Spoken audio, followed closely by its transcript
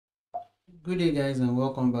Good day guys, and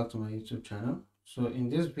welcome back to my YouTube channel. So in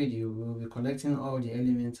this video we will be collecting all the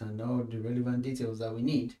elements and all the relevant details that we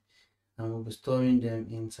need, and we'll be storing them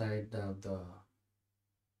inside the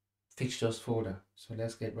fixtures folder. So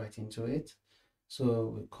let's get right into it.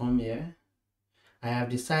 So we come here. I have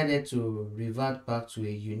decided to revert back to a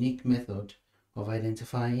unique method of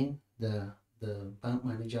identifying the bank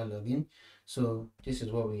manager login. So this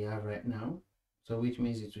is what we have right now, so which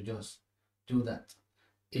means it will just do that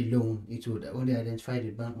alone. It would only identify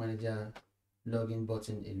the bank manager login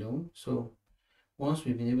button alone. So once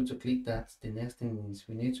we've been able to click that, the next thing is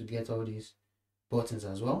we need to get all these buttons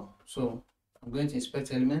as well. So I'm going to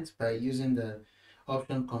inspect elements by using the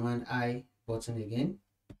option command I button again,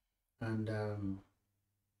 and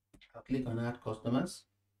I'll click on add customers.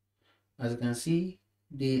 As you can see,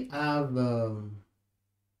 they have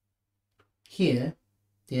here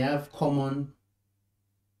they have common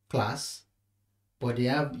class, but they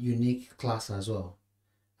have unique class as well,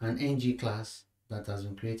 an ng class that has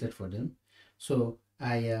been created for them. So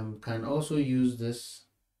I can also use the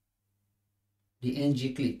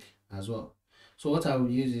ng click as well. So what I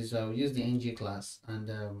will use is I will use the ng class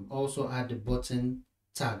and also add the button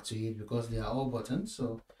tag to it, because they are all buttons.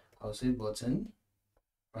 So I'll say button,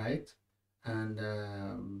 right?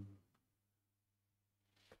 And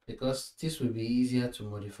because this will be easier to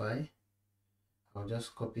modify, I'll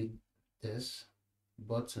just copy this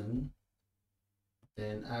button,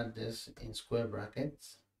 then add this in square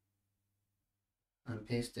brackets and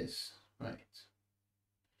paste this. Right,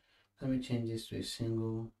 let me change this to a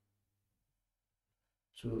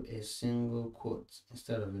single quote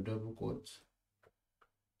instead of a double quote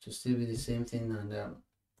to still be the same thing. And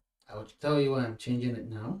I'll tell you why I'm changing it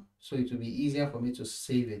now, so it will be easier for me to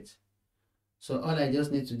save it. So all I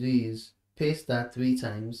just need to do is paste that 3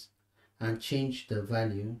 times and change the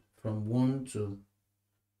value from 1 to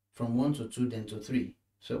 2, then to 3.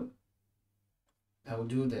 So I will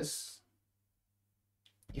do this.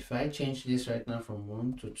 If I change this right now from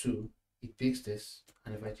 1 to 2, it picks this,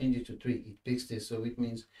 and if I change it to 3, it picks this. So it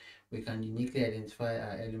means we can uniquely identify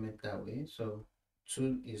our element that way. So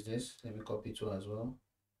 2 is this. Let me copy 2 as well,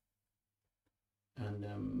 and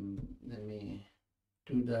let me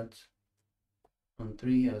do that on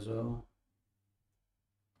 3 as well.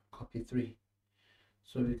 Copy 3.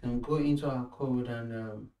 So we can go into our code,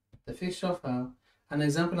 and the fixture file, an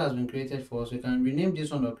example has been created for us. We can rename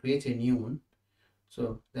this one or create a new one.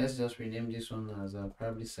 So let's just rename this one as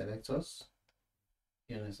probably selectors.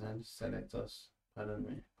 You understand? Selectors.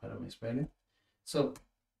 Pardon my spelling. So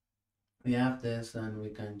we have this, and we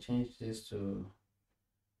can change this to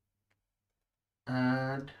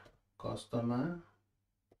add customer,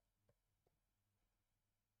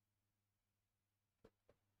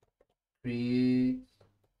 create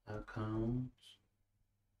account,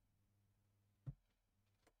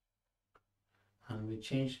 and we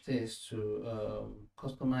change this to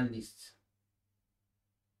customer list.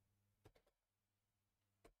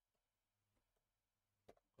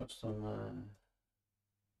 Customer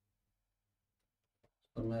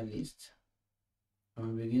list,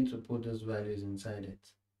 and we begin to put those values inside it.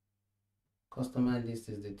 Customer list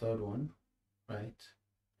is the third one, right?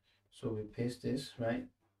 So we paste this, right?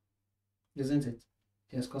 Isn't it?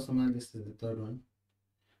 Yes, customer list is the third one,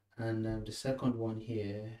 and the second one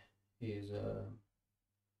here is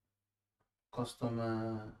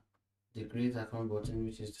customer, the create account button,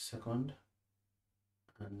 which is the second,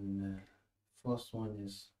 and first one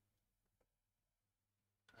is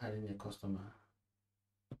adding a customer.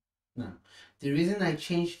 Now, the reason I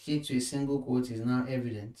changed it to a single quote is now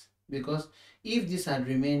evident, because if this had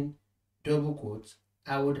remained double quote,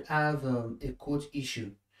 I would have a quote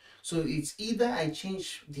issue. So it's either I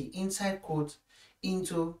change the inside quote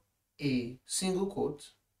into a single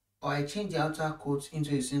quote, or I change the outer quote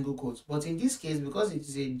into a single quote. But in this case, because it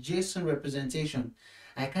is a JSON representation,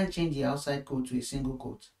 I can't change the outside quote to a single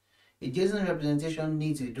quote. A JSON representation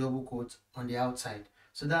needs a double quote on the outside.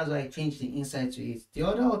 So that's why I changed the inside to it. The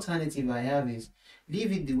other alternative I have is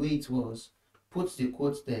leave it the way it was, put the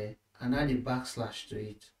quote there, and add a backslash to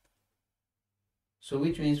it. So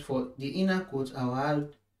which means for the inner quote, I'll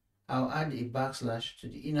add a backslash to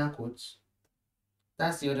the inner quotes.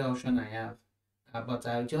 That's the other option I have. But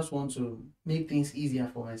I just want to make things easier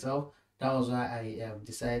for myself. That was why I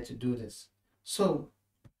decided to do this. So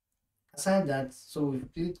aside that, so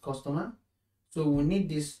we've clicked customer. So we need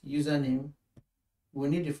this username. We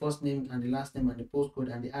need the first name and the last name and the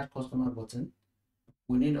postcode and the add customer button.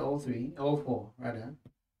 We need all 4 rather.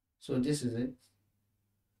 So this is it.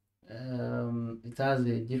 It has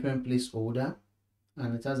a different placeholder,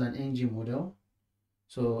 and it has an ng model.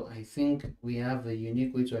 So I think we have a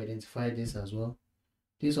unique way to identify this as well.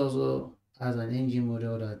 This also has an ng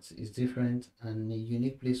model that is different and a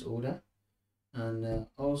unique placeholder, and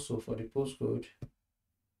also for the postcode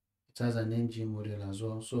it has an ng model as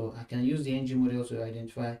well. So I can use the ng model to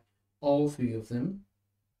identify all three of them.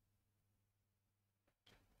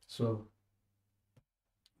 So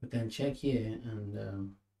we can check here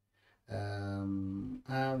and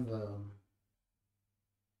have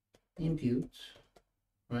input,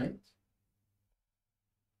 right?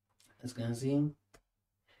 As you can see,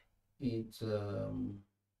 it's so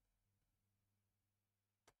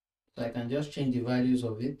I can just change the values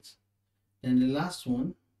of it. Then the last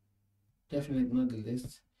one, definitely not the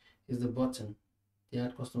least, is the button, the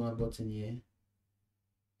add customer button here.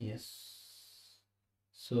 Yes.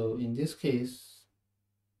 So in this case,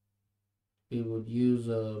 we would use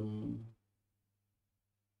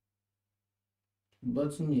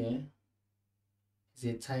button here is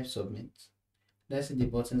a type submit. Let's see the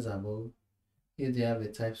buttons above, if they have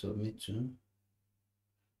a type submit too.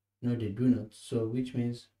 No, they do not. So which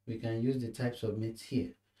means we can use the type submit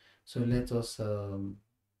here. So let us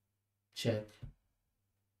check.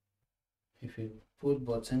 If we put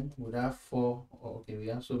button, we have 4. Okay, we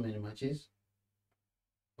have so many matches.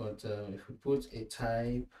 But if we put a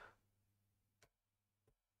type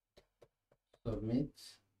submit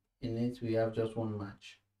in it, we have just 1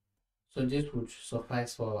 match. So this would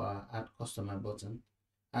suffice for our add customer button.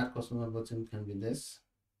 Add customer button can be this.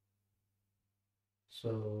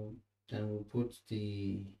 So then we'll put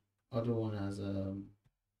the other one as the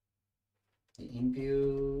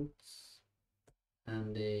inputs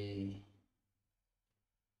and the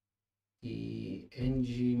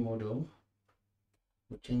ng model.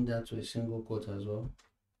 We'll change that to a single quote as well.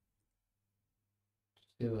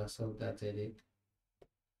 Save ourselves that headache.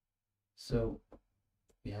 So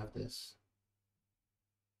we have this.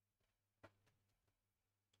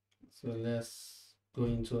 So let's go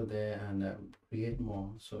into there and create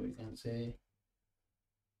more. So we can say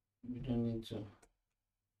we don't need to,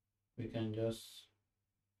 we can just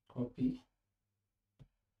copy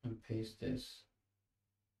and paste this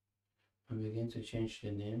and begin to change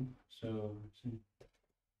the name. So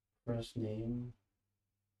first name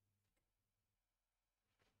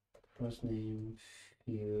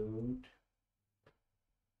field,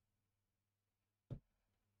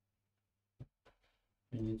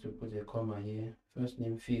 we need to put a comma here, first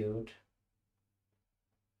name field,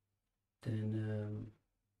 then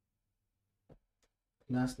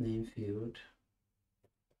last name field.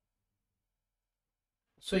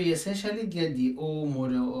 So you essentially get the old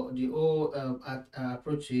model or the old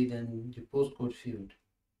approach to it and the postcode field.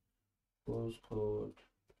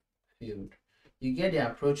 You get the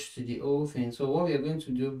approach to the whole thing. So what we are going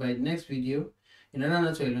to do by the next video, in order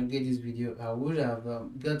not to elongate this video, I would have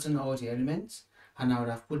gotten all the elements and I would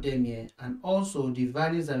have put them here, and also the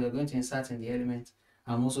values that we're going to insert in the elements,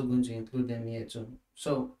 I'm also going to include them here too.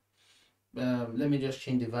 So let me just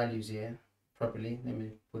change the values here properly. Let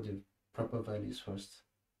me put the proper values first.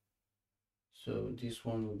 So this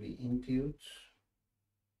one will be input,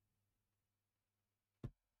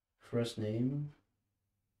 first name,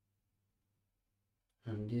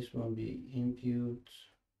 and this one will be input,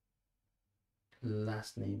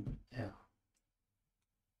 last name L,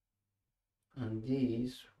 and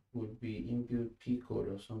this would be input P code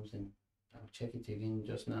or something. I'll check it again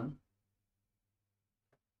just now.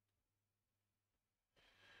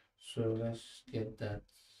 So let's get that.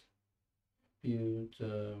 Build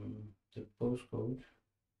the postcode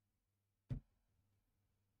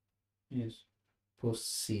is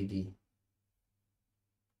post CD.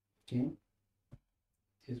 Okay,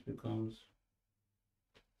 this becomes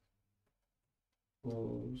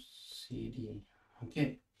post CD.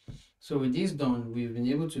 Okay, so with this done, we've been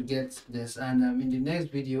able to get this, and in the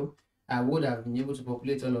next video I would have been able to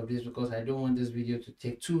populate all of this because I don't want this video to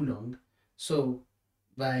take too long. So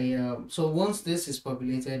so once this is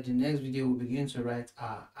populated, the next video will begin to write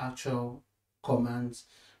our actual commands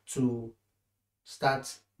to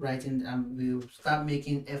start writing, and we'll start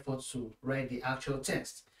making efforts to write the actual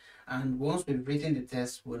text. And once we've written the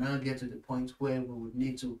test, we'll now get to the point where we would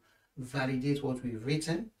need to validate what we've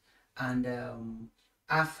written, and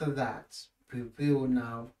after that we will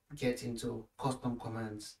now get into custom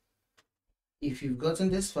commands. If you've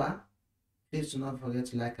gotten this far, please do not forget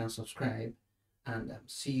to like and subscribe, and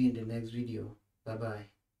see you in the next video. Bye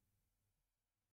bye.